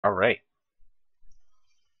All right.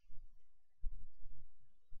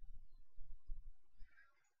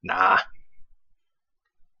 Nah.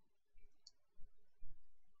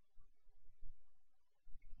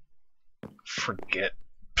 Forget.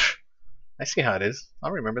 I see how it is.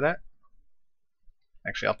 I'll remember that.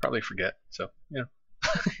 Actually, I'll probably forget. So, you know,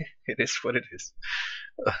 it is what it is.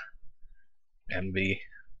 Ugh. MV.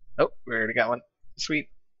 Oh, we already got one. Sweet.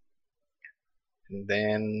 And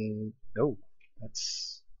then, no,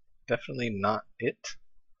 that's definitely not it.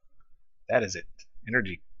 That is it.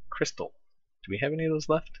 Energy crystal. Do we have any of those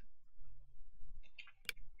left?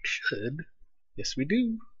 Should. Yes, we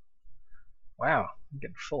do. Wow, I'm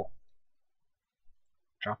getting full.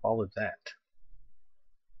 Drop all of that.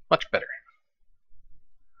 Much better.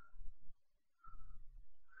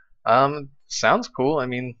 Sounds cool. I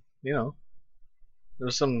mean, you know, there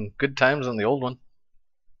was some good times on the old one.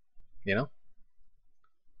 You know?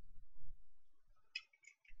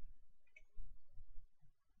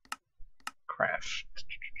 Craft.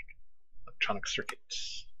 Electronic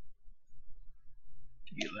circuits.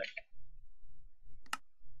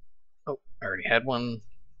 Oh, I already had one.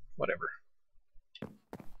 Whatever.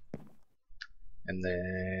 And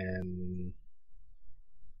then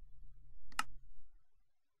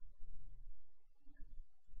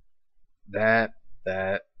that.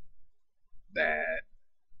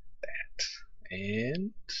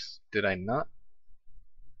 And did I not?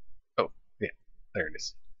 Oh, yeah, there it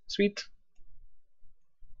is. Sweet.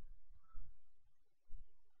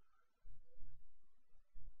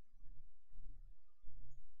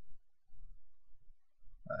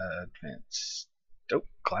 Advanced. Oh,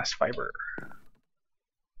 glass fiber.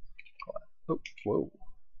 Oh, whoa.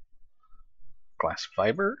 Glass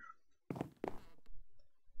fiber.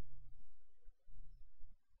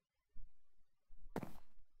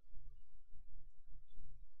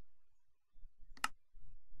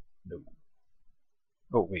 No.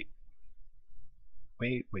 Oh, wait.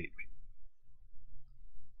 Wait.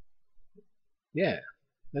 Yeah,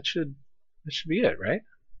 that should be it, right?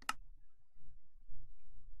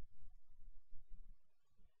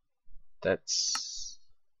 That's.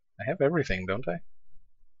 I have everything, don't I?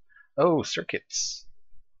 Oh, circuits.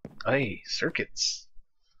 Hey, circuits.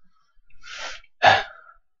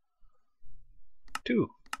 2.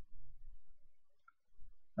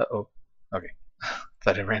 Uh-oh. Okay.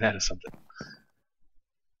 Thought I ran out of something.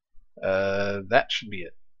 That should be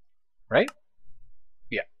it. Right?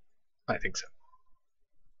 Yeah, I think so.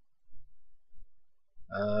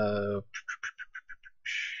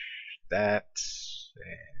 That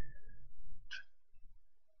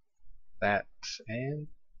and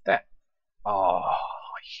that. Oh,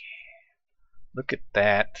 yeah. Look at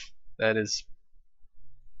that. That is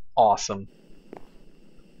awesome.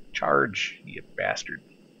 Charge, you bastard.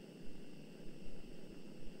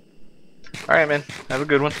 Alright, man. Have a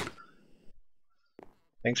good one.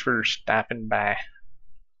 Thanks for stopping by.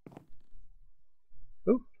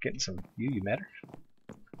 Ooh, getting some UU matter.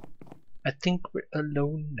 I think we're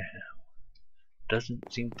alone now.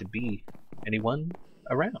 Doesn't seem to be anyone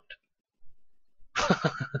around.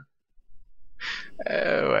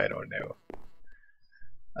 Oh, I don't know.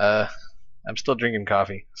 I'm still drinking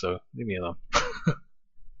coffee, so leave me alone.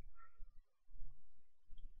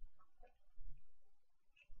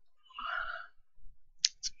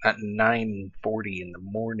 It's at 9:40 in the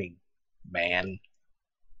morning, man.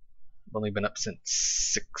 I've only been up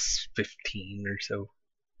since 6:15 or so.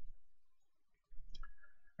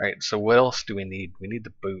 Alright, so what else do we need? We need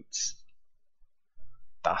the boots.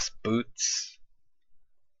 Das boots.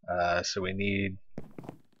 So we need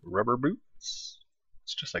rubber boots.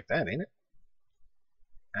 It's just like that, ain't it?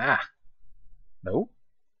 Ah. No?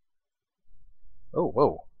 Oh,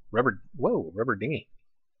 whoa. Rubber dinghy.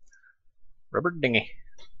 Rubber dinghy.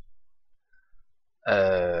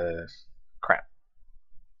 Crap.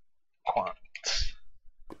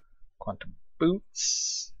 Quantum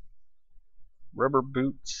boots. Rubber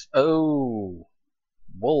boots. Oh.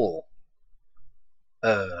 Wool.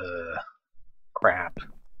 Crap.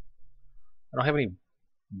 I don't have any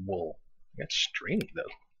wool. I got string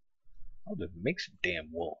though. I'll just make some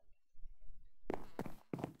damn wool.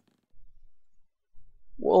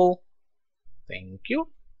 Wool. Thank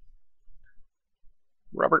you.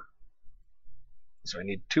 Rubber. So I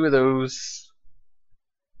need 2 of those.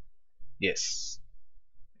 Yes.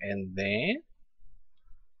 And then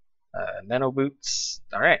nano boots.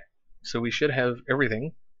 Alright. So we should have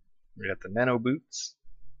everything. We got the nano boots.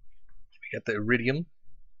 We got the iridium.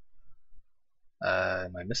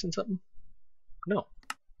 Am I missing something? No.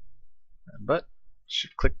 But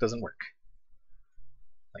shift click doesn't work.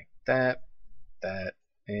 Like that,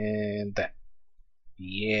 and that.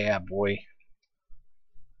 Yeah, boy.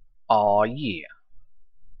 Aw, yeah.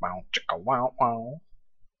 Wow, chicka, wow, wow.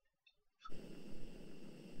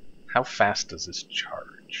 How fast does this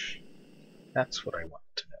charge? That's what I want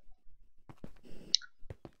to know.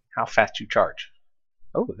 How fast you charge?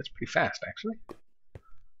 Oh, that's pretty fast, actually.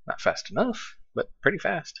 Not fast enough, but pretty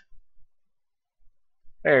fast.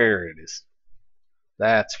 There it is.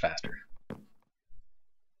 That's faster.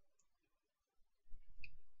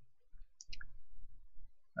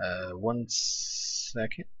 1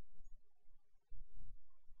 second.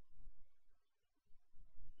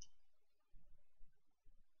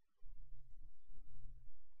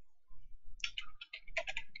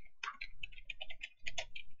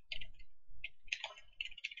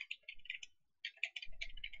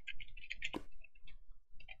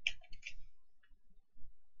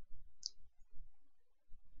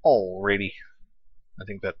 Alrighty. I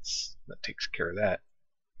think that takes care of that.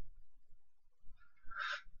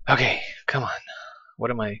 Okay, come on. What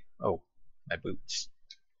am I? Oh, my boots.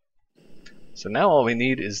 So now all we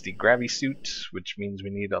need is the gravity suit, which means we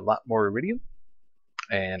need a lot more iridium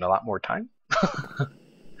and a lot more time.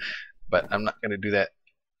 But I'm not going to do that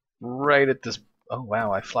right at this. Oh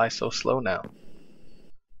wow, I fly so slow now.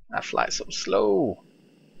 I fly so slow.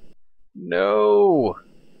 No,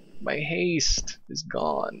 my haste is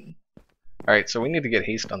gone. Alright, so we need to get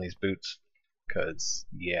haste on these boots. Because,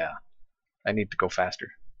 yeah, I need to go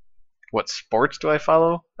faster. What sports do I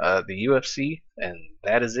follow? The UFC, and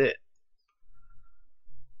that is it.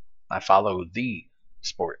 I follow the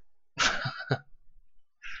sport.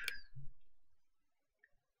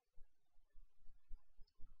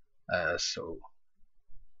 So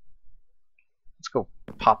let's go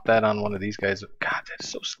pop that on one of these guys. God, that is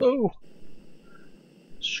so slow.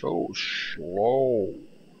 So slow.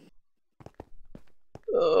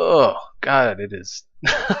 Oh God, it is.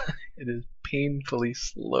 It is painfully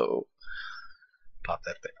slow. Pop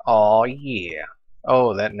that thing. Oh yeah.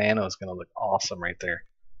 Oh, that nano is gonna look awesome right there.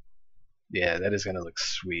 Yeah, that is gonna look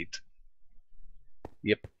sweet.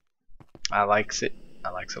 Yep. I likes it.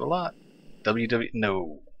 I likes it a lot.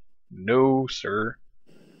 No. No, sir.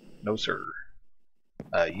 No, sir.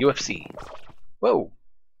 UFC. Whoa.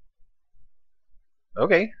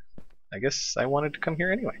 Okay. I guess I wanted to come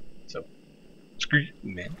here anyway. So, screw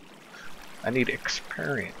you, man. I need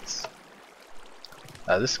experience.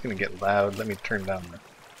 This is gonna get loud. Let me turn down the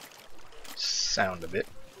sound a bit.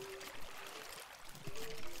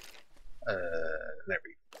 There we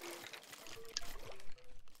go.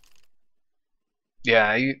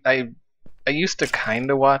 Yeah, I used to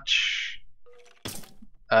kind of watch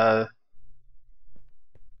WWE,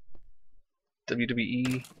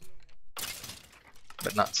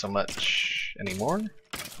 but not so much anymore.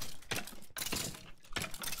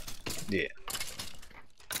 Yeah.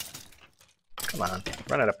 Come on,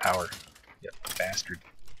 run out of power, you bastard.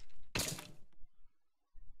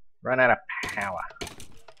 Run out of power.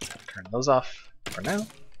 Turn those off for now.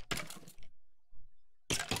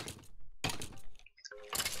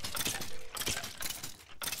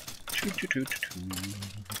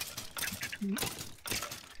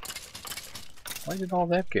 Why did all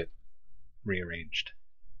that get rearranged?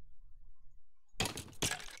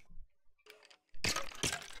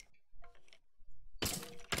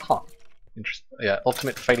 Huh. Interesting. Yeah,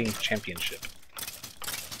 Ultimate Fighting Championship.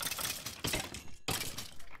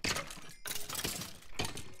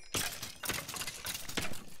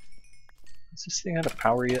 Is this thing out of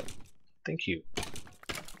power yet? Thank you.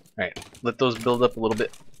 Alright, let those build up a little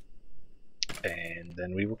bit. And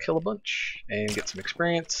then we will kill a bunch and get some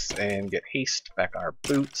experience and get haste back on our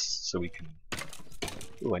boots so we can...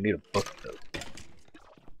 Ooh, I need a book though.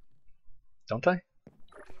 Don't I?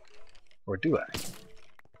 Or do I?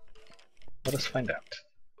 Let us find out.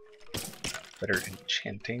 Better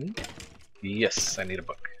enchanting. Yes, I need a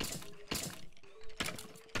book.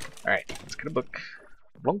 Alright, let's get a book.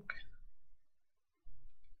 Blunk.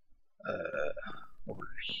 Over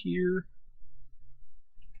here.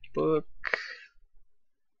 Book.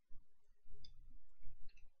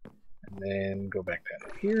 And then go back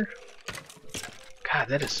down here. God,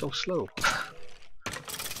 that is so slow.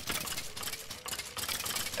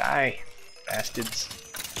 Die, bastards.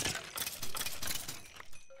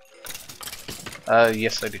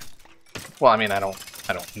 Yes I do. Well, I mean, I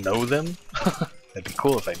don't know them. That'd be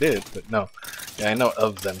cool if I did, but no. Yeah, I know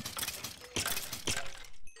of them.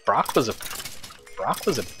 Brock was a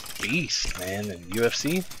beast, man, in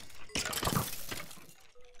UFC.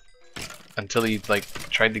 Until he like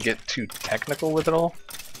tried to get too technical with it all.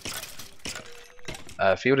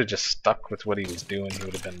 If he would have just stuck with what he was doing, he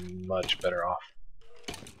would have been much better off.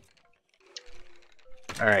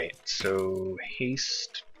 Alright, so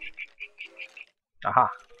haste. Aha!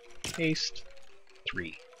 Haste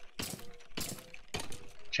 3.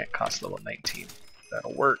 Enchant cost level 19.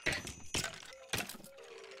 That'll work.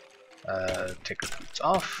 Take our boots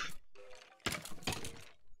off.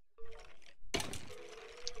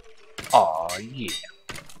 Aw, yeah.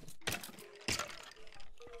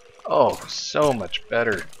 Oh, so much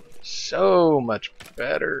better. So much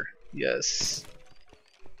better. Yes.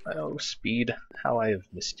 Oh, Speed, how I have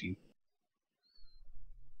missed you.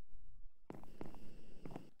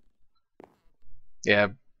 Yeah,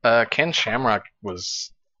 Ken Shamrock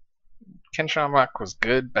was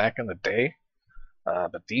good back in the day,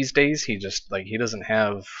 but these days he just he doesn't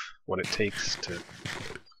have what it takes to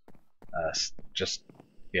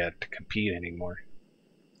to compete anymore.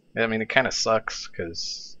 I mean, it kind of sucks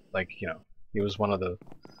because he was one of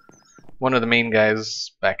the main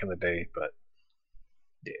guys back in the day, but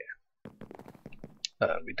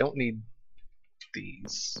yeah, we don't need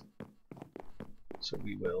these, so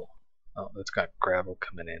we will. Oh, that's got gravel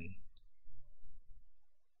coming in.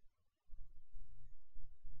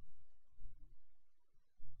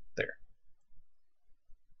 There.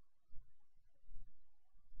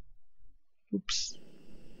 Oops.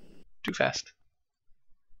 Too fast.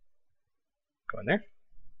 Go in there.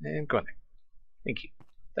 And go in there. Thank you.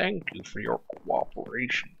 Thank you for your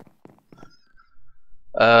cooperation.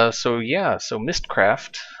 So yeah, so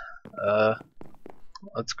Mystcraft.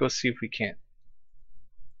 Let's go see if we can't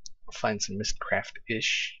find some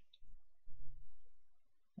Mystcraft-ish.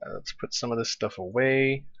 Let's put some of this stuff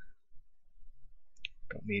away.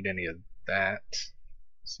 Don't need any of that.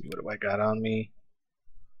 Let's see, what do I got on me?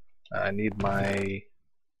 I need my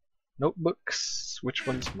notebooks. Which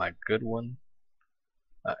one's my good one?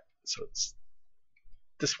 So it's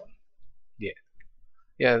this one. Yeah.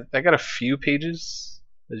 Yeah, I got a few pages,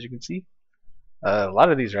 as you can see. A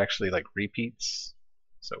lot of these are actually like repeats.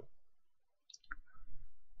 So,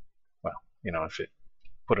 well, if it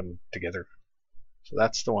put them together. So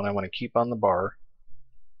that's the one I want to keep on the bar.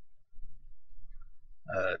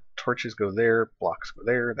 Torches go there, blocks go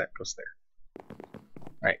there, that goes there.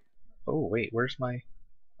 Alright. Oh, wait, where's my...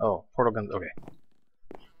 Oh, portal guns, okay.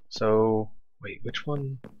 So, wait, which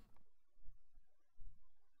one?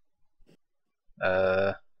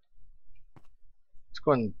 Let's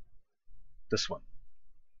go on this one.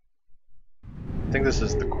 I think this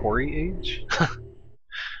is the quarry age.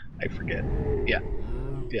 I forget. Yeah,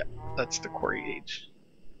 that's the quarry age.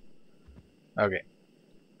 Okay.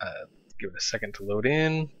 Give it a second to load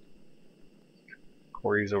in.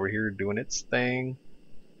 Quarry's over here doing its thing.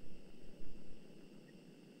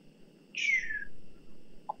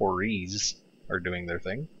 Quarries are doing their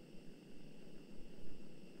thing.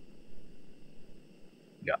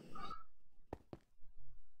 Yeah.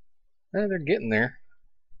 They're getting there.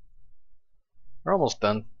 We're almost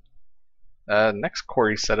done. Next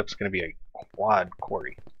quarry setup's going to be a quad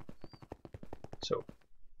quarry. So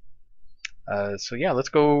yeah, let's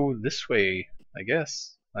go this way, I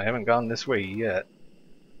guess. I haven't gone this way yet.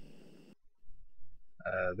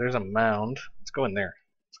 There's a mound. Let's go in there.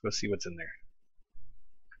 Let's go see what's in there.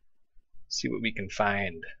 See what we can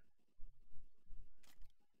find.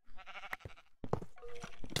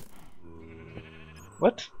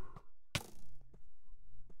 What?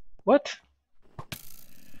 What?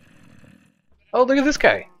 Oh, look at this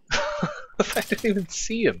guy! I didn't even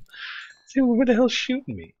see him. See, where the hell's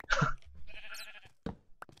shooting me?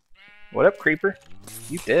 What up, creeper?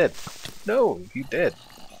 You dead. No, you dead,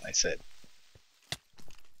 I said.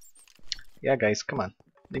 Yeah, guys, come on.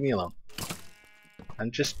 Leave me alone. I'm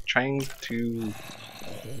just trying to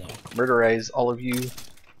murderize all of you.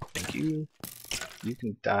 Thank you. You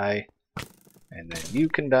can die. And then you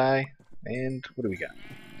can die. And what do we got?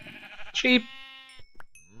 Sheep!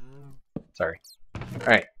 Sorry.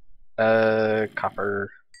 Alright.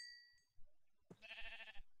 Copper.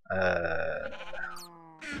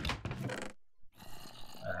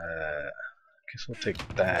 Guess we'll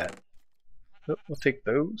take that. Oh, we'll take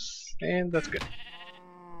those, and that's good.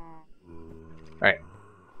 Alright.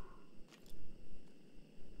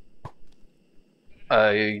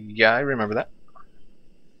 Yeah, I remember that.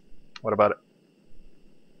 What about it?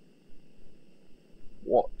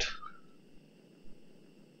 What?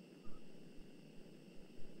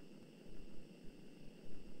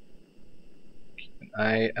 Keep an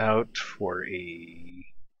eye out for a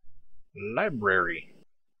library.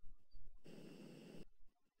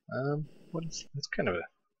 What is that's kind of a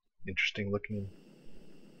interesting looking.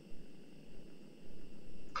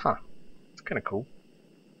 Huh. It's kind of cool.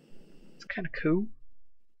 It's kind of cool.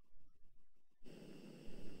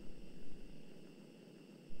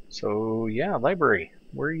 So yeah, library.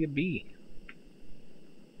 where you be?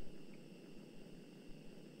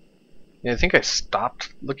 Yeah, I think I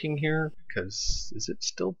stopped looking here because is it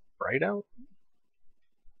still bright out?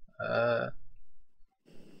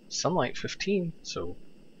 Sunlight 15, so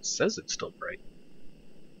it says it's still bright.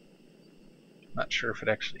 Not sure if it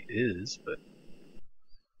actually is, but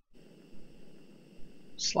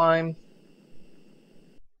slime.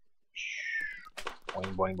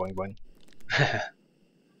 Boing, boing, boing, boing.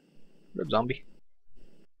 Red zombie.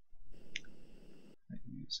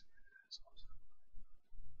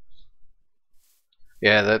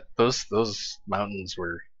 Yeah, those mountains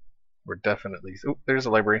were definitely. Oh, there's a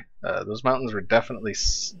library. Those mountains were definitely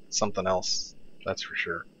something else. That's for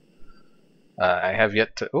sure. I have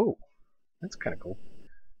yet to. Oh, that's kind of cool.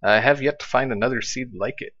 I have yet to find another seed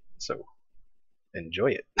like it, so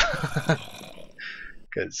enjoy it,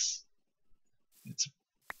 because it's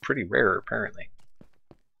pretty rare apparently.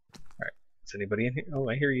 All right, is anybody in here? Oh,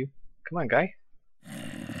 I hear you. Come on, guy.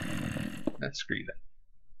 Screw you then.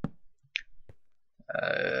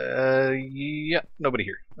 Yeah, nobody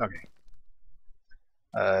here. Okay.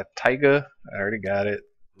 Taiga, I already got it.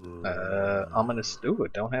 Ominous. Ooh, I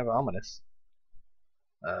don't have ominous.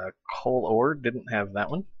 Coal ore, didn't have that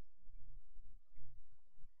one.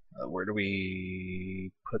 Where do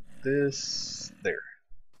we put this? There.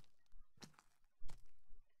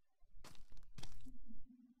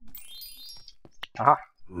 Aha!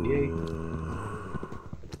 Yay!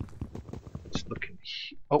 Just looking.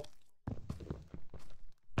 Oh,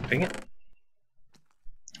 dang it!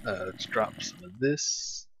 Let's drop some of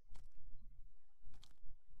this.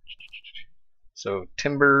 So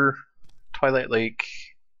timber, Twilight Lake,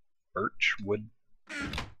 birch wood.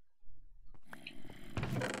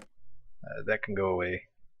 That can go away.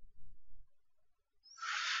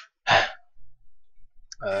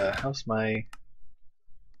 How's my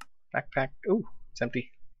backpack? Ooh, it's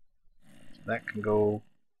empty. That can go.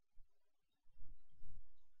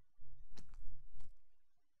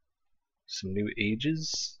 Some new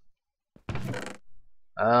ages.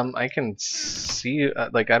 I can see,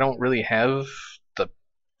 like, I don't really have the,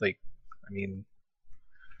 like, I mean,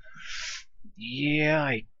 yeah,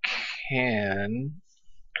 I can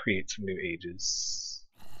create some new ages.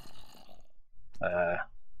 I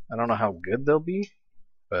don't know how good they'll be,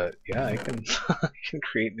 but yeah, I can I can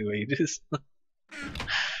create new ages.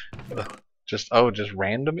 just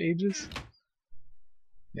random ages?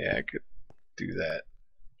 Yeah, I could do that.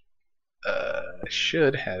 I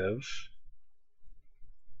should have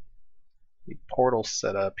a portal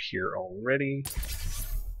set up here already.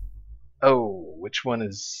 Oh, which one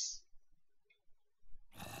is...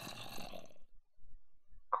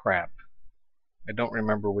 Crap. I don't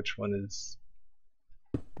remember which one is...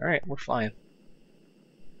 Alright, we're flying.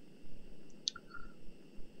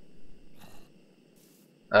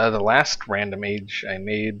 The last random age I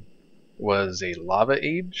made was a lava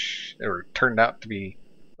age, or turned out to be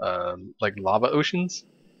like lava oceans,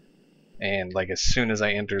 and like as soon as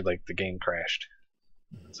I entered, like the game crashed.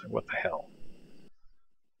 I was like, what the hell?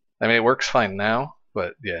 I mean, it works fine now,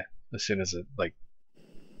 but yeah, as soon as it like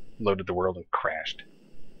loaded the world, it crashed.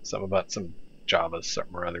 Something about some Java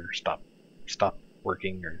something or other stopped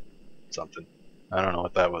working or something. I don't know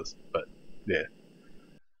what that was, but yeah.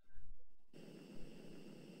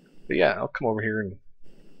 But yeah, I'll come over here and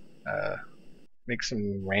make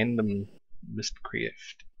some random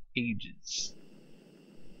Mystcraft ages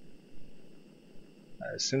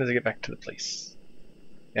as soon as I get back to the place.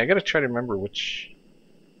 Yeah, I gotta try to remember which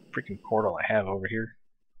freaking portal I have over here.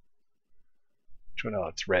 Which one? Oh,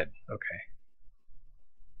 it's red. Okay.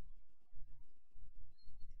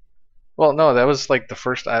 Well, no, that was like the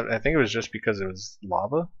first. I think it was just because it was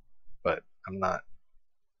lava, but I'm not.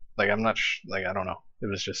 Like, I'm not. Like, I don't know. It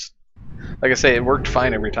was just. Like I say, it worked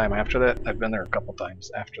fine every time after that. I've been there a couple times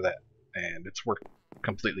after that, and it's worked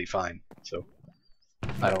completely fine. So,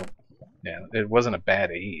 I don't. Yeah, it wasn't a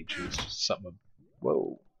bad age. It was just something.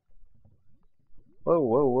 Whoa. Whoa,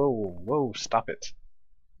 whoa, whoa, whoa! Stop it!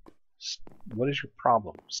 What is your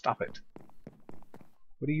problem? Stop it!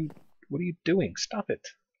 What are you doing? Stop it!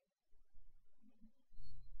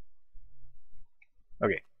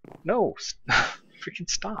 Okay. No! Freaking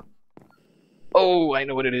stop! Oh, I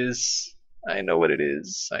know what it is. I know what it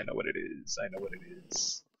is. I know what it is. I know what it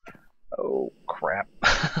is. Oh, crap.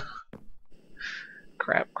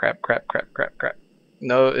 Crap, crap, crap, crap, crap, crap.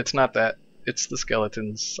 No, it's not that. It's the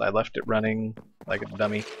skeletons. I left it running like a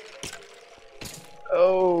dummy.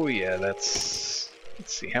 Oh, yeah, that's...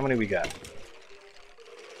 Let's see, how many we got?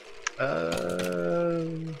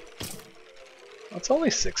 It's only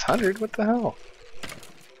 600. What the hell?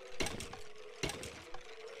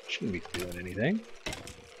 Shouldn't be doing anything.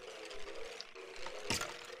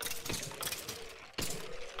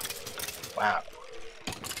 Wow.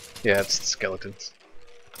 Yeah, it's the skeletons.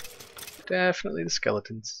 Definitely the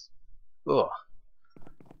skeletons. Ugh.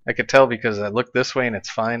 I could tell because I look this way and it's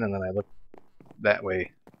fine, and then I look that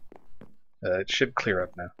way. It should clear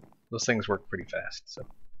up now. Those things work pretty fast, so.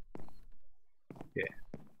 Yeah.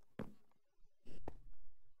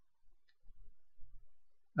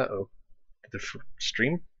 Uh-oh. Did the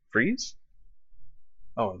stream freeze?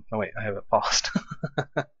 Oh, no wait, I have it paused.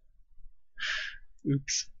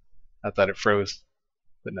 Oops. I thought it froze.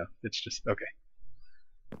 But no, it's just, okay.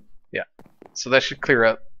 Yeah. So that should clear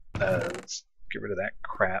up. Let's get rid of that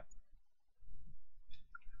crap.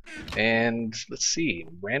 And let's see,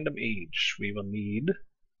 random age. We will need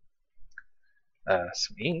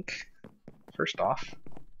some ink, first off.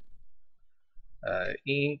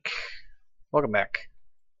 Ink. Welcome back.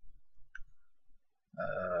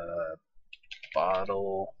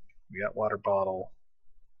 Bottle. We got water bottle.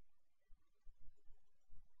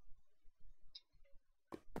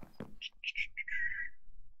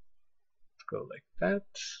 Let's go like that.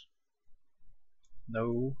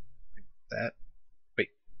 No, like that. Wait.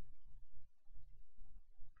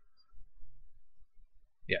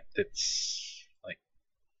 Yeah, it's like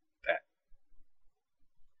that.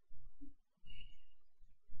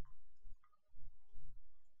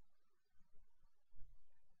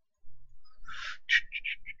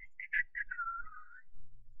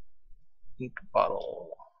 Ink bottle.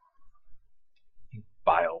 Ink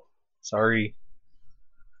vial. Sorry.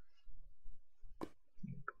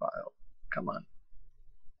 Ink vial. Come on.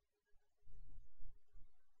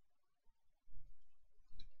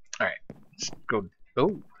 Alright, let's go.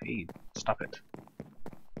 Oh, hey, stop it.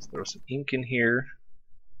 Let's throw some ink in here.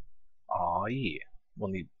 Aw, yeah. We'll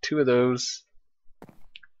need 2 of those.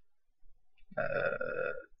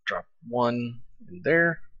 Drop 1 in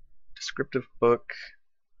there. Descriptive book.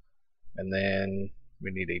 And then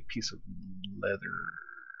we need a piece of leather.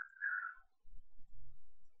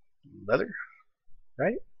 Leather?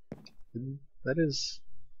 Right? That is...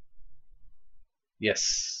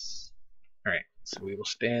 Yes. Alright, so we will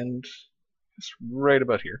stand just right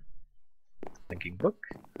about here. Thinking book.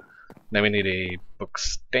 Now we need a book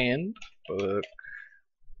stand. Book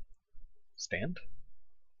stand.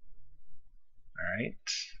 Alright.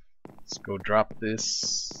 Let's go drop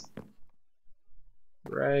this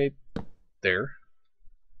right there.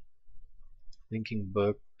 Thinking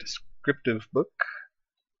book. Descriptive book.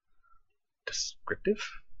 Descriptive.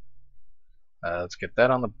 Let's get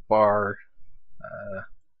that on the bar.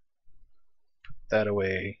 Put that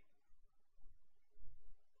away.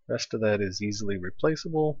 Rest of that is easily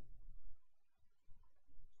replaceable.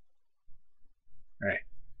 Alright.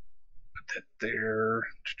 Put that there.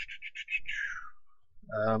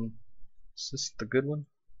 Is this the good one?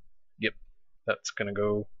 Yep. That's gonna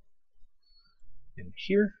go in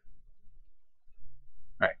here.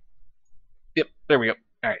 Alright. Yep, there we go.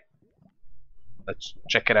 Alright. Let's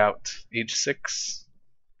check it out. Age 6.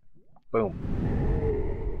 Boom.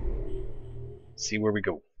 See where we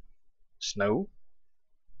go. Snow.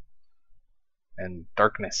 And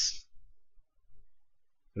darkness.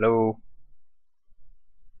 Hello.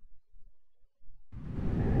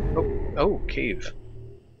 Oh, cave.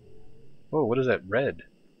 Oh, what is that? Red.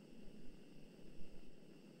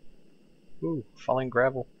 Ooh, falling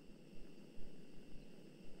gravel.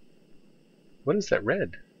 What is that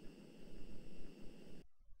red?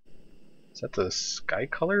 Is that the sky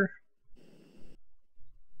color?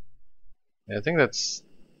 Yeah, I think that's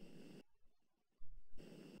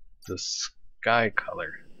the sky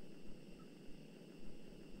color.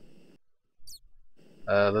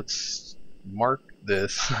 Let's mark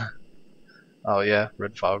this. Oh yeah,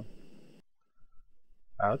 red fog.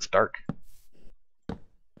 Oh, it's dark.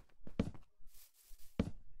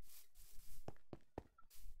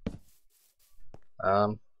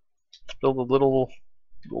 Let's build a little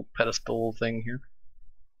pedestal thing here.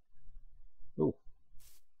 Ooh.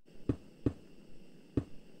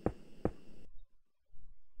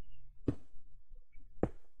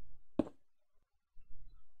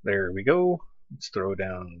 There we go. Let's throw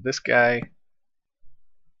down this guy.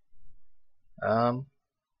 And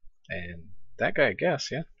that guy, I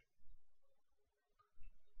guess, yeah.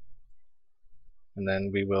 And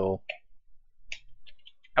then we will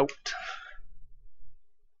out.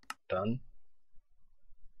 Done.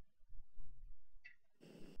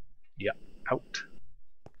 Yep, out.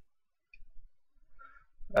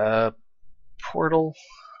 Portal.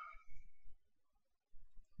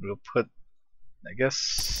 We'll put, I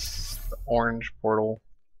guess, the orange portal.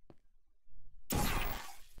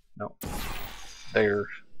 No. There.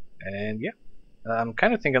 And yeah. I'm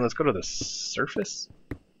kind of thinking let's go to the surface.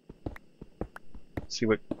 See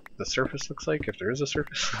what the surface looks like, if there is a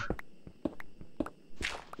surface.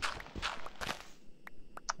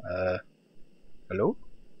 Hello?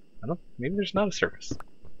 I don't. Maybe there's not a surface.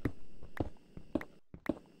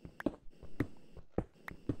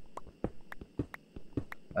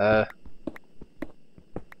 At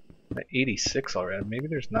 86 already. Maybe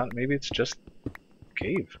there's not. Maybe it's just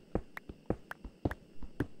cave.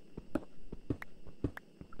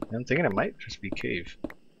 I'm thinking it might just be cave.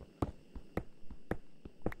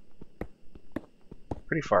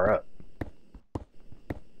 Pretty far up.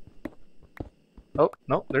 Oh,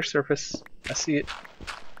 no, there's surface. I see it.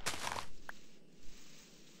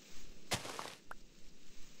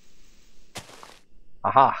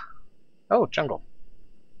 Aha! Oh, jungle.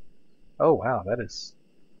 Oh wow, that is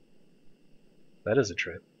a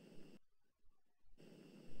trip.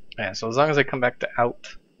 Yeah, so as long as I come back to out,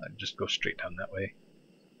 I just go straight down that way.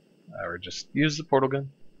 Or just use the portal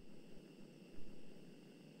gun.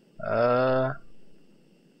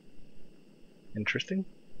 Interesting.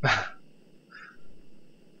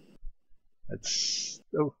 Let's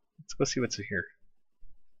go see what's here.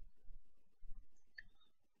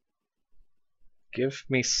 Give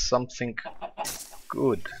me something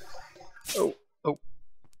good. Oh.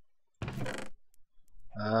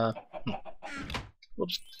 We'll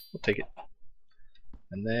take it.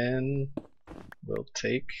 And then we'll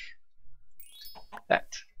take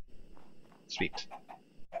that. Sweet.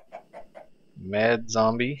 Mad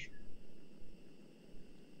zombie.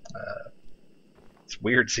 It's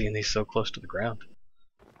weird seeing these so close to the ground.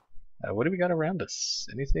 What do we got around us?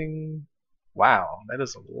 Anything? Wow, that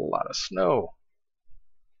is a lot of snow.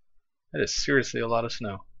 That is seriously a lot of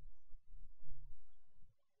snow.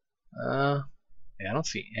 Yeah, I don't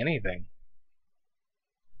see anything.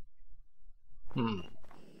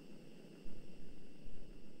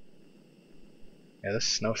 Yeah, this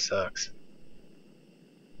snow sucks.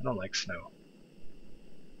 I don't like snow.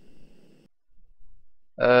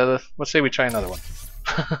 Let's say we try another one.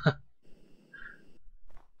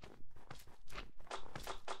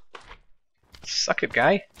 Suck it,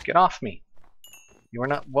 guy. Get off me. You are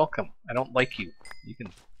not welcome. I don't like you. You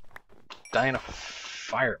can die in a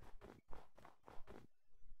fire.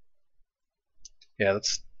 Yeah,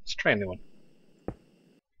 let's try a new one.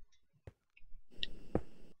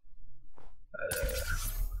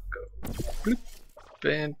 Go bloop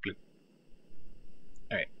and bloop.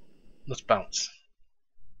 Alright, let's bounce.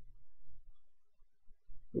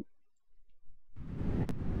 Oop.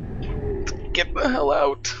 Get the hell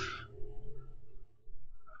out.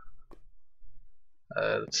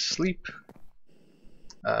 Let's sleep.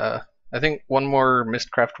 I think one more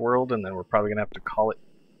Mystcraft world and then we're probably gonna have to call it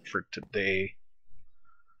for today.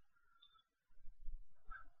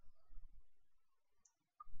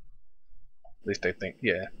 At least I think,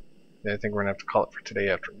 yeah. I think we're gonna have to call it for today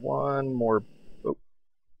after one more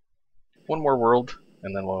world,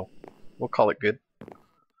 and then we'll call it good.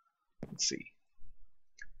 Let's see.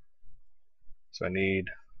 So I need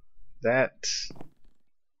that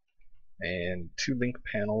and 2 link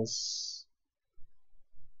panels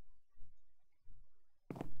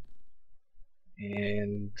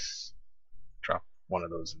and drop one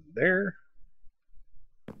of those in there.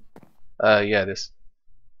 Yeah, this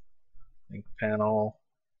link panel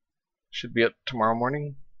should be up tomorrow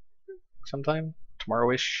morning sometime,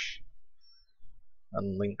 tomorrow-ish.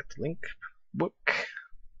 Unlinked link book.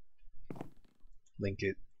 Link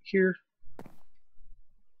it here.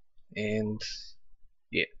 And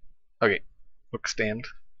yeah. Okay. Book stand.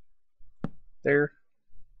 There.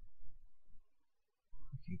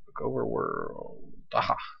 Book overworld.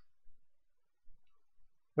 Aha.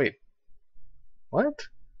 Wait. What?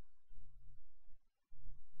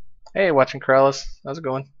 Hey, watching Corrales. How's it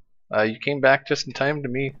going? You came back just in time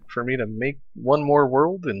for me to make one more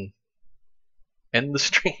world and end the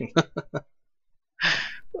stream.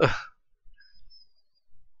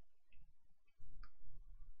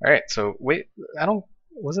 Alright, so wait,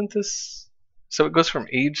 wasn't this, so it goes from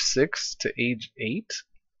age 6 to age 8?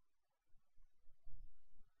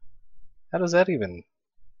 How does that even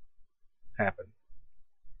happen?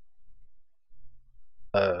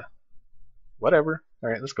 Whatever.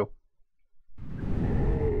 Alright, let's go.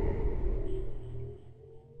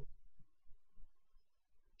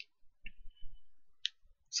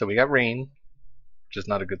 So we got rain, which is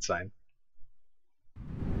not a good sign.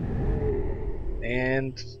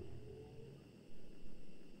 And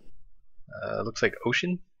looks like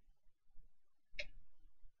ocean.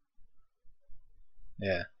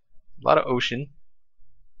 Yeah, a lot of ocean.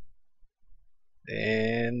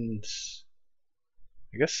 And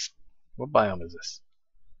I guess, what biome is this?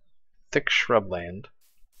 Thick shrubland.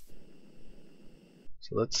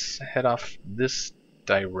 So let's head off this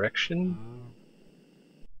direction.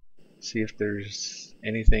 See if there's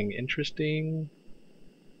anything interesting.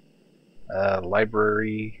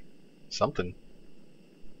 Library, something.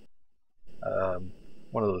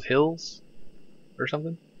 One of those hills or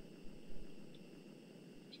something.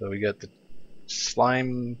 So we got the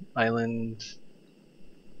slime island.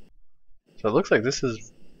 So it looks like this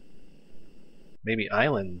is maybe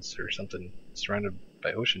islands or something surrounded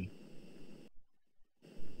by ocean.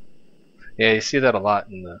 Yeah, you see that a lot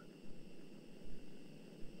in the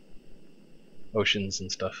oceans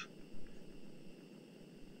and stuff.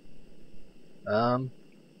 I'm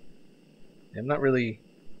not really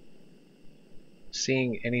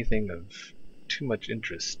seeing anything of too much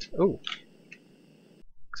interest. Oh,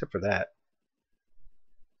 except for that.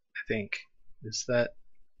 I think. Is that...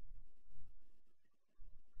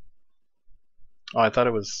 Oh, I thought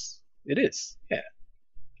it was... It is, yeah.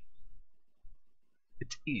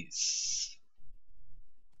 It is.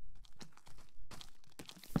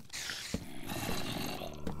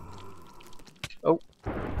 Oh,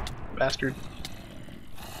 bastard.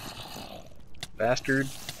 Bastard.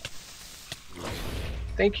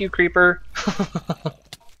 Thank you, creeper.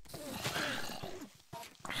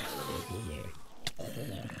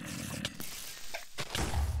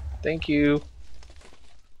 Thank you.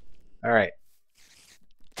 Alright.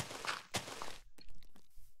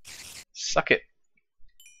 Suck it.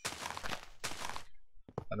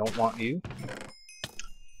 I don't want you.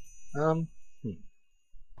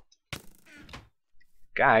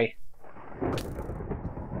 Guy.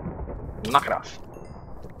 Knock it off.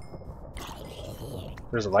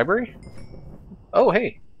 There's a library? Oh,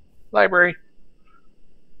 hey. Library.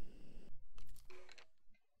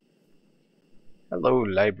 Hello,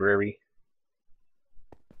 library.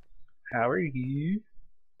 How are you?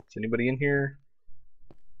 Is anybody in here?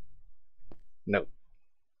 No.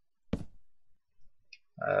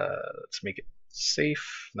 Let's make it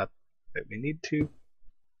safe. Not that we need to.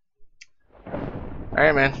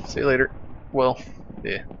 Alright, man. See you later. Well,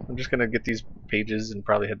 yeah. I'm just gonna get these pages and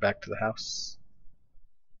probably head back to the house.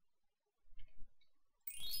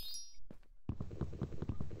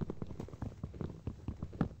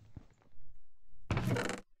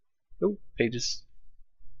 Oh, pages.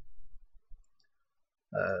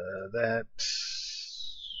 That...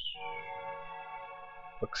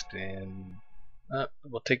 Bookstand.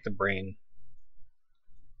 We'll take the brain.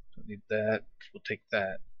 Don't need that. We'll take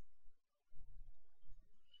that.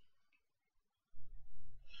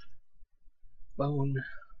 Bone.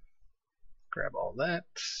 Grab all that.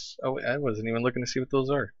 Oh, I wasn't even looking to see what those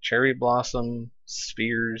are. Cherry blossom,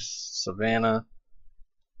 spheres, savanna,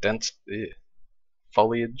 dense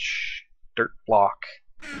foliage, dirt block,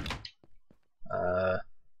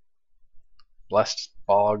 blessed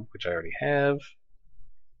bog, which I already have,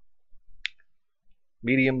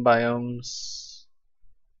 medium biomes,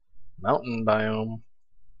 mountain biome,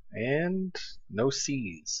 and no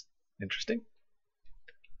seas. Interesting.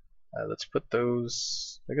 Let's put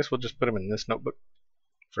those... I guess we'll just put them in this notebook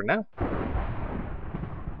for now.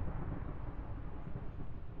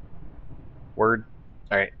 Word.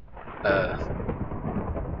 Alright.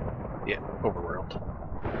 Yeah, overworld.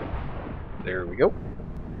 There we go.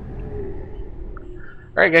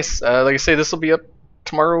 Alright guys, like I say, this will be up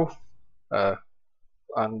tomorrow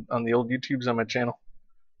on the old YouTubes on my channel.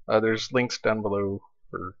 There's links down below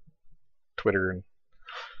for Twitter and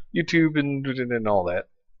YouTube and all that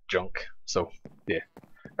junk. So, yeah.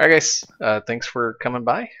 Alright guys, thanks for coming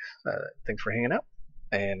by. Thanks for hanging out.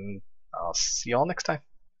 And I'll see y'all next time.